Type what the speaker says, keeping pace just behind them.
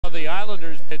the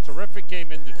Islanders. A terrific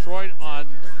game in Detroit on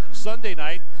Sunday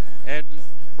night. And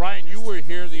Brian, you were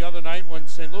here the other night when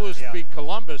St. Louis beat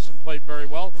Columbus and played very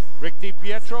well. Rick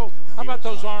DiPietro, how about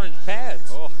those orange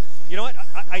pads? Oh. You know what?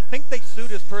 I think they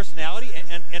suit his personality,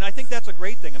 and I think that's a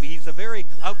great thing. I mean, he's a very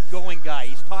outgoing guy.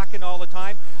 He's talking all the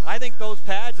time. I think those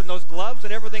pads and those gloves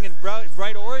and everything in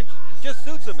bright orange just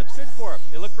suits him. It's good for him.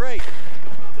 They look great.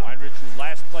 Weinrich, who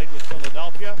last played with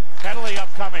Philadelphia. Penalty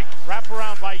upcoming. Wrap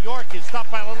around by York. Is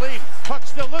stopped by Lalime. Puck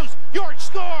still loose. York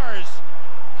scores!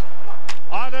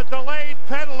 On a delayed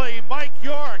penalty, Mike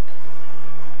York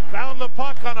found the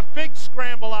puck on a big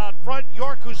scramble out front.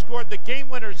 York, who scored the game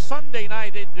winner Sunday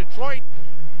night in Detroit,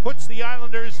 puts the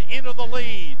Islanders into the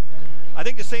lead. I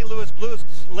think the St. Louis Blues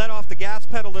let off the gas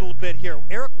pedal a little bit here.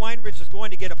 Eric Weinrich is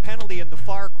going to get a penalty in the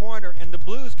far corner, and the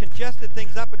Blues congested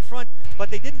things up in front, but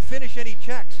they didn't finish any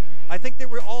checks. I think they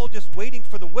were all just waiting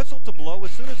for the whistle to blow.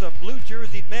 As soon as a blue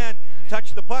jerseyed man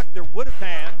touched the puck, there would have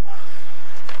been.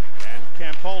 And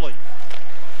Campoli.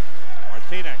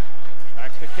 Martinez.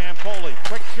 Back to Campoli.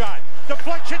 Quick shot.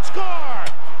 Deflection score!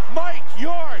 Mike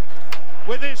York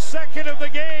with his second of the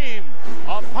game.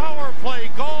 A power play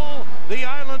goal. The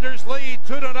Islanders lead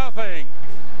 2-0.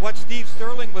 What Steve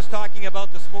Sterling was talking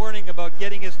about this morning about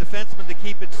getting his defensemen to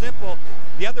keep it simple,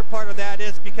 the other part of that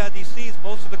is because he sees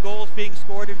most of the goals being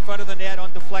scored in front of the net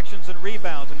on deflections and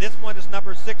rebounds. And this one is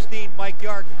number 16, Mike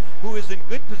York, who is in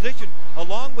good position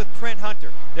along with Trent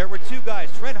Hunter. There were two guys.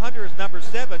 Trent Hunter is number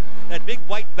 7, that big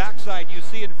white backside you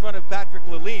see in front of Patrick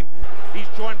Lalime. He's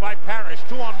joined by Parrish,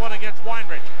 2-on-1 against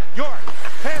Weinrich. York,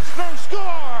 pass through,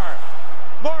 score!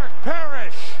 Mark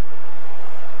Parrish.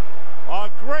 A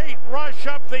great rush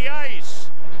up the ice,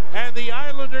 and the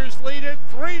Islanders lead it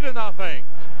 3-0.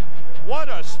 What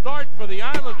a start for the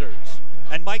Islanders.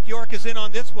 And Mike York is in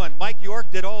on this one. Mike York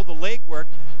did all the legwork.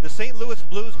 The St. Louis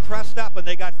Blues pressed up, and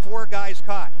they got 4 guys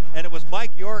caught. And it was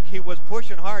Mike York. He was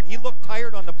pushing hard. He looked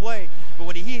tired on the play, but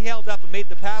when he held up and made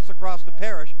the pass across the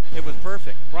Parrish, it was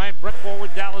perfect. Brian Brett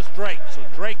forward, Dallas Drake. So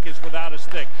Drake is without a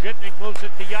stick. Zhitnik moves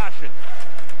it to Yashin.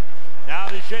 Now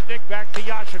to Zhitnik, back to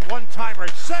Yashin. One-timer.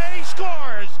 Say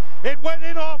scores! It went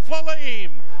in off Lalime.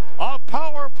 A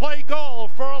power play goal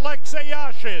for Alexei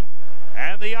Yashin.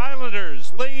 And the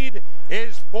Islanders' lead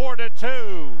is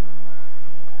 4-2.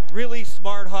 Really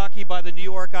smart hockey by the New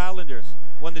York Islanders.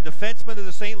 When the defenseman of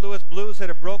the St. Louis Blues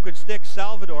had a broken stick,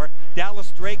 Salvador,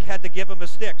 Dallas Drake had to give him a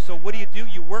stick. So what do?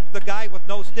 You work the guy with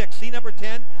no stick. See number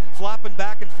 10 flopping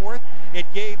back and forth? It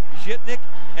gave Zhitnik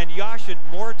and Yashin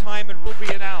more time and will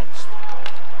be announced.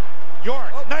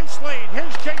 York, nice lead.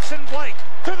 Here's Jason Blake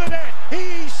to the net.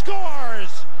 He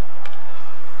scores!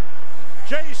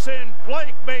 Jason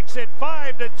Blake makes it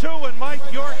 5-2, and Mike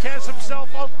York has himself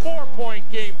a 4-point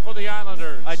game for the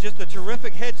Islanders. Just a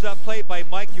terrific heads-up play by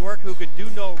Mike York, who can do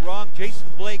no wrong. Jason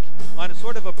Blake, on a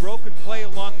sort of a broken play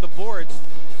along the boards,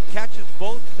 catches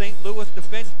both St. Louis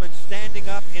defensemen standing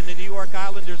up in the New York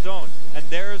Islanders zone. And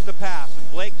there's the pass, and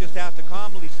Blake just has to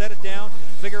calmly set it down,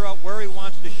 figure out where he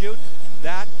wants to shoot.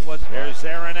 That was... There's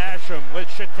Aaron Asham with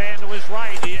Chatan to his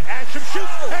right. Asham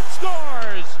shoots and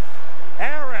scores!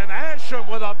 Aaron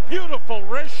Asham with a beautiful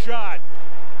wrist shot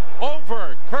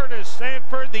over Curtis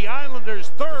Sanford. The Islanders'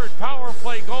 3rd power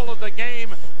play goal of the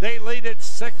game. They lead it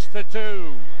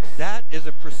 6-2. That is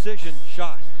a precision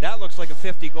shot. That looks like a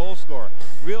 50-goal scorer.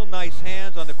 Real nice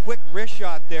hands on the quick wrist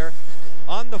shot there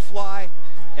on the fly,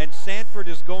 and Sanford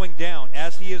is going down.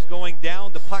 As he is going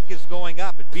down, the puck is going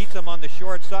up. It beats him on the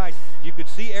short side. You could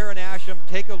see Aaron Asham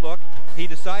take a look. He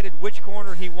decided which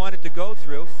corner he wanted to go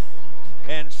through,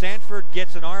 and Sanford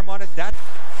gets an arm on it. That's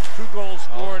 2 goals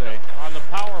scored on the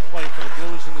power play for the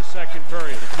Blues in the second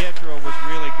period. Pietro was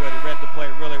really good. He read the play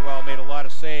really well, made a lot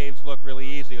of saves, looked really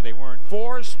easy. They weren't.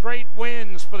 4 straight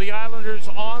wins for the Islanders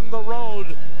on the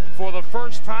road for the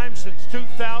first time since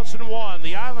 2001.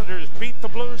 The Islanders beat the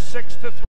Blues 6-3.